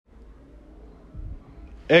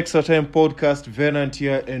Extra Time Podcast, Venant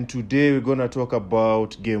here, and today we're going to talk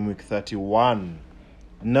about Game Week 31.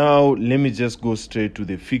 Now, let me just go straight to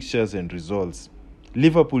the fixtures and results.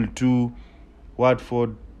 Liverpool 2,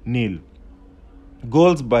 Watford 0.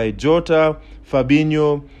 Goals by Jota,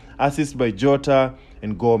 Fabinho, assist by Jota,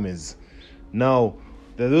 and Gomez. Now,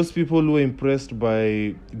 there are those people who are impressed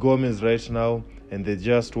by Gomez right now, and they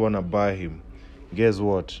just want to buy him. Guess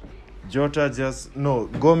what?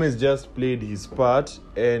 Gomez just played his part,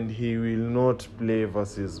 and he will not play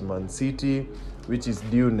versus Man City, which is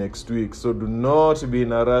due next week. So do not be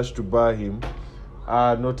in a rush to buy him,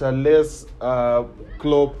 not unless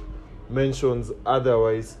Klopp mentions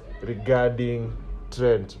otherwise regarding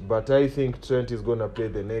Trent. But I think Trent is going to play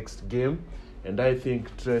the next game, and I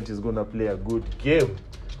think Trent is going to play a good game.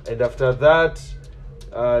 And after that,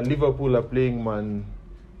 Liverpool are playing Man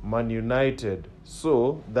United.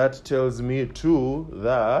 So that tells me too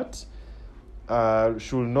that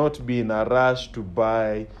should not be in a rush to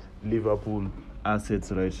buy Liverpool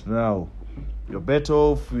assets right now. You're better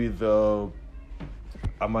off with a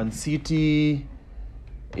Man City.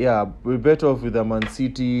 Yeah, we're better off with a Man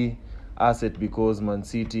City asset because Man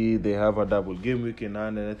City, they have a double game week in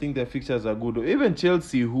hand, and I think their fixtures are good. Even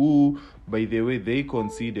Chelsea, who, by the way, they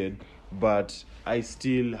conceded, but I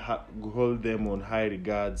still hold them on high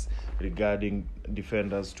regards regarding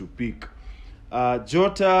defenders to pick.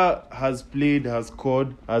 Jota has played, has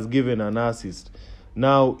scored, has given an assist.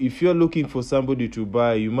 Now, if you're looking for somebody to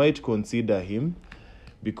buy, you might consider him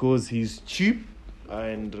because he's cheap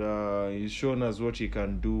and he's shown us what he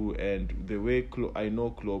can do. And the way I know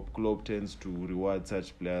Klopp tends to reward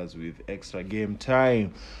such players with extra game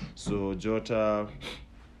time. So Jota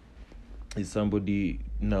is somebody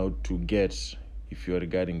now to get if you're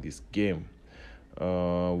regarding this game.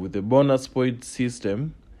 With the bonus point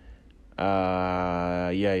system,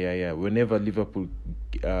 whenever Liverpool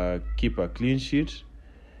keep a clean sheet,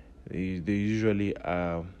 they usually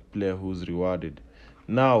a player who's rewarded.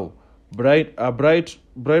 Now, Brighton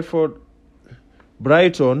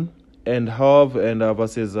and Hove and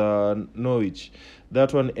versus Norwich.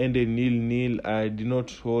 That one ended 0-0. I did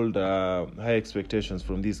not hold high expectations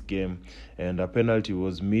from this game, and a penalty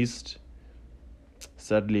was missed.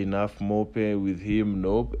 Sadly enough, Mope with him,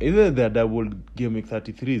 nope. Even the double game week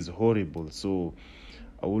 33 is horrible, so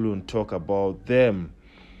I wouldn't talk about them.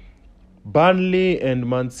 Burnley and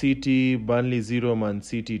Man City. Burnley 0, Man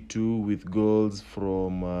City 2 with goals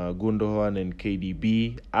from Gundogan and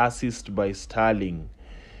KDB. Assist by Sterling.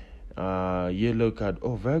 Yellow card.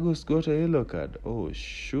 Oh, Vargas got a yellow card. Oh,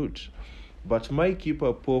 shoot. But my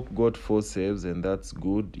keeper Pope got 4 saves, and that's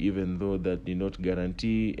good, even though that did not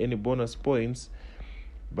guarantee any bonus points.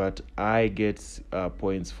 But I get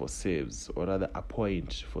points for saves, or rather a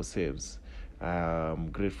point for saves. I'm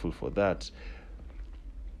grateful for that.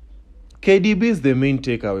 KDB is the main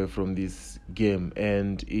takeaway from this game,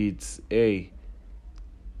 and it's this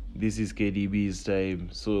is KDB's time.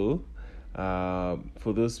 So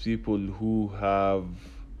for those people who have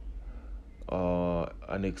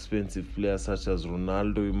an expensive player such as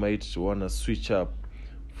Ronaldo, you might want to switch up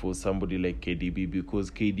for somebody like KDB, because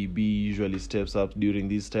KDB usually steps up during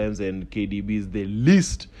these times, and KDB is the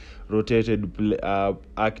least rotated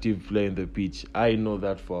active player in the pitch. I know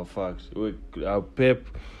that for a fact. Pep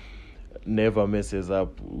never messes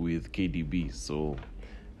up with KDB, so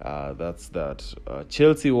that's that.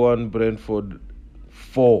 Chelsea 1, Brentford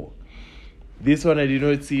 4. This one I did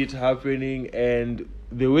not see it happening, and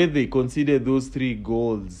the way they conceded those 3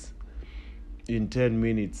 goals in 10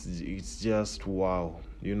 minutes, it's just wow.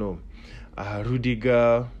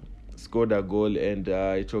 Rudiger scored a goal, and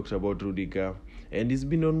I talked about Rudiger, and he's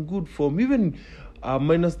been on good form. Even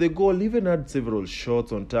minus the goal, even had several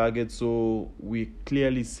shots on target. So we're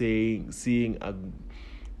clearly seeing a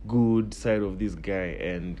good side of this guy,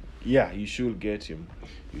 and yeah, you should get him.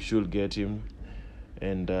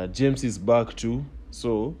 And James is back too.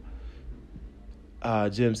 So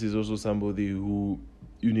James is also somebody who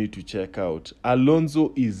you need to check out.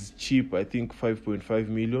 Alonso is cheap, I think 5.5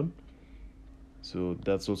 million. So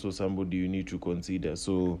that's also somebody you need to consider.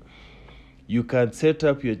 So you can set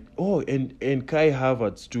up your... and Kai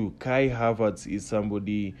Havertz too. Kai Havertz is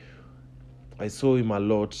somebody... I saw him a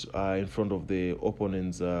lot in front of the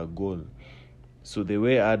opponent's goal. So the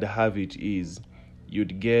way I'd have it is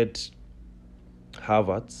you'd get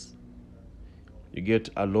Havertz, you get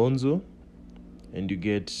Alonso, and you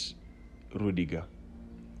get Rudiger.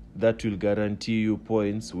 That will guarantee you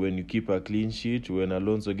points when you keep a clean sheet, when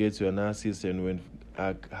Alonso gets you an assist, and when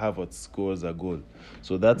Havertz scores a goal.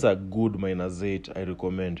 So that's a good -8 I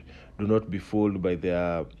recommend. Do not be fooled by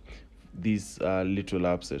this little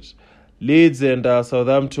upset. Leeds and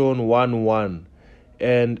Southampton 1-1.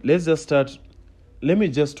 And let me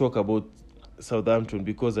just talk about Southampton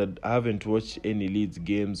because I haven't watched any Leeds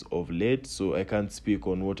games of late, so I can't speak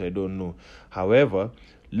on what I don't know. However,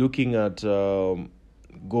 looking at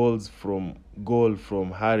goal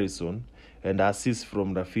from Harrison and assist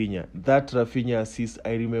from Rafinha, that Rafinha assist,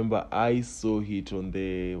 I remember I saw it on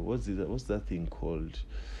the what's that thing called?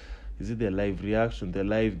 Is it the live reaction, the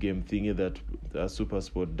live game thingy that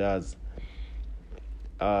SuperSport does?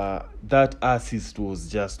 That assist was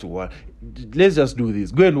just one. Let's just do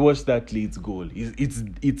this. Go and watch that Leeds goal.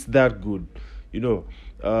 It's that good,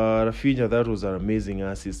 Rafinha. That was an amazing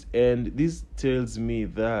assist, and this tells me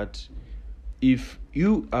that if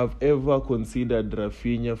you have ever considered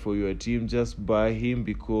Rafinha for your team, just buy him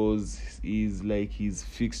because he's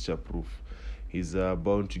fixture proof. He's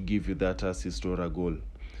bound to give you that assist or a goal.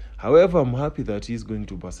 However, I'm happy that he's going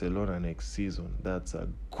to Barcelona next season. That's a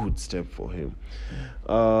good step for him.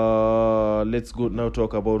 Let's go now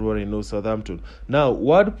talk about what I know Southampton. Now,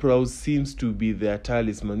 Ward-Prowse seems to be their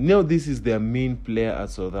talisman. Now, this is their main player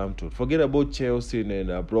at Southampton. Forget about Chelsea and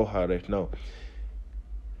Broha right now.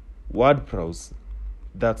 Ward-Prowse,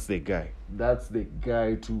 that's the guy. That's the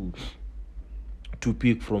guy to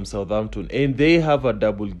pick from Southampton. And they have a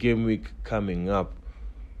double game week coming up.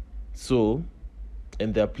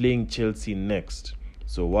 And they're playing Chelsea next.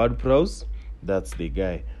 So Ward-Prowse, that's the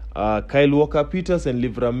guy. Kyle Walker-Peters and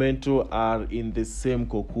Livramento are in the same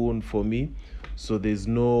cocoon for me. So there's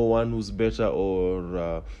no one who's better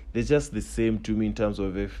or they're just the same to me in terms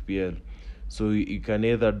of FPL. So you can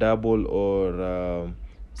either double or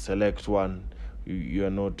select one. You are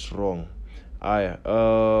not wrong.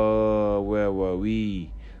 Where were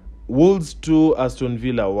we? Wolves 2, Aston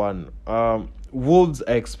Villa 1. Wolves,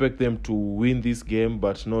 I expect them to win this game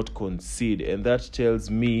but not concede, and that tells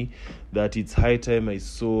me that it's high time I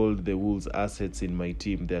sold the Wolves assets in my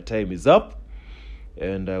team. Their time is up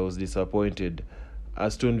and I was disappointed.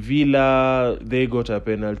 Aston Villa, they got a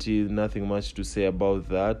penalty, nothing much to say about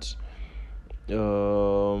that.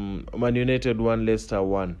 Man United 1, Leicester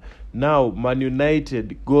 1. Now, Man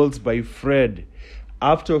United, goals by Fred.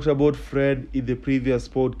 I've talked about Fred in the previous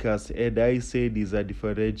podcast, and I said he's a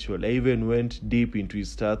differential. I even went deep into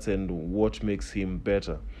his stats and what makes him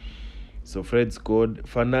better. So Fred scored.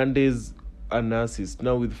 Fernandes, an assist.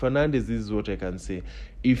 Now with Fernandes, this is what I can say.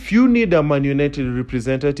 If you need a Man United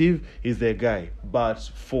representative, he's the guy. But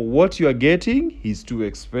for what you are getting, he's too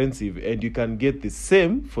expensive. And you can get the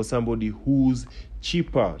same for somebody who's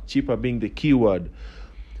cheaper. Cheaper being the key word.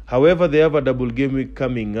 However, they have a double game week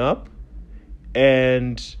coming up.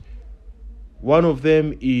 And one of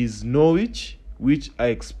them is Norwich, which I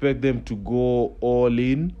expect them to go all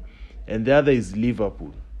in. And the other is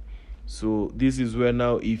Liverpool. So this is where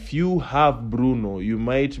now, if you have Bruno, you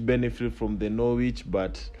might benefit from the Norwich,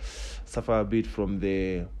 but suffer a bit from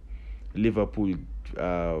the Liverpool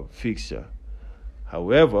fixture.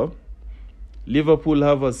 However, Liverpool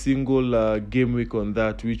have a single game week on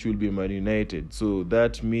that, which will be Man United. So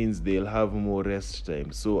that means they'll have more rest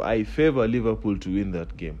time. So I favor Liverpool to win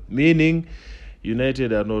that game. Meaning,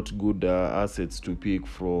 United are not good assets to pick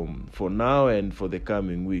from for now and for the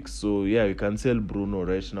coming weeks. So yeah, you can sell Bruno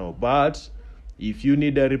right now. But if you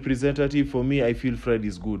need a representative, for me, I feel Fred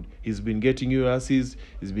is good. He's been getting you assists,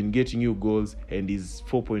 he's been getting you goals, and his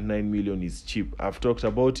 4.9 million is cheap. I've talked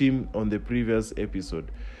about him on the previous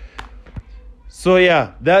episode. So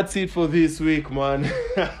yeah, that's it for this week, man.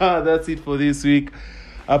 That's it for this week.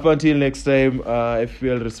 Up until next time,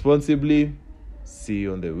 FPL responsibly. See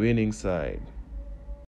you on the winning side.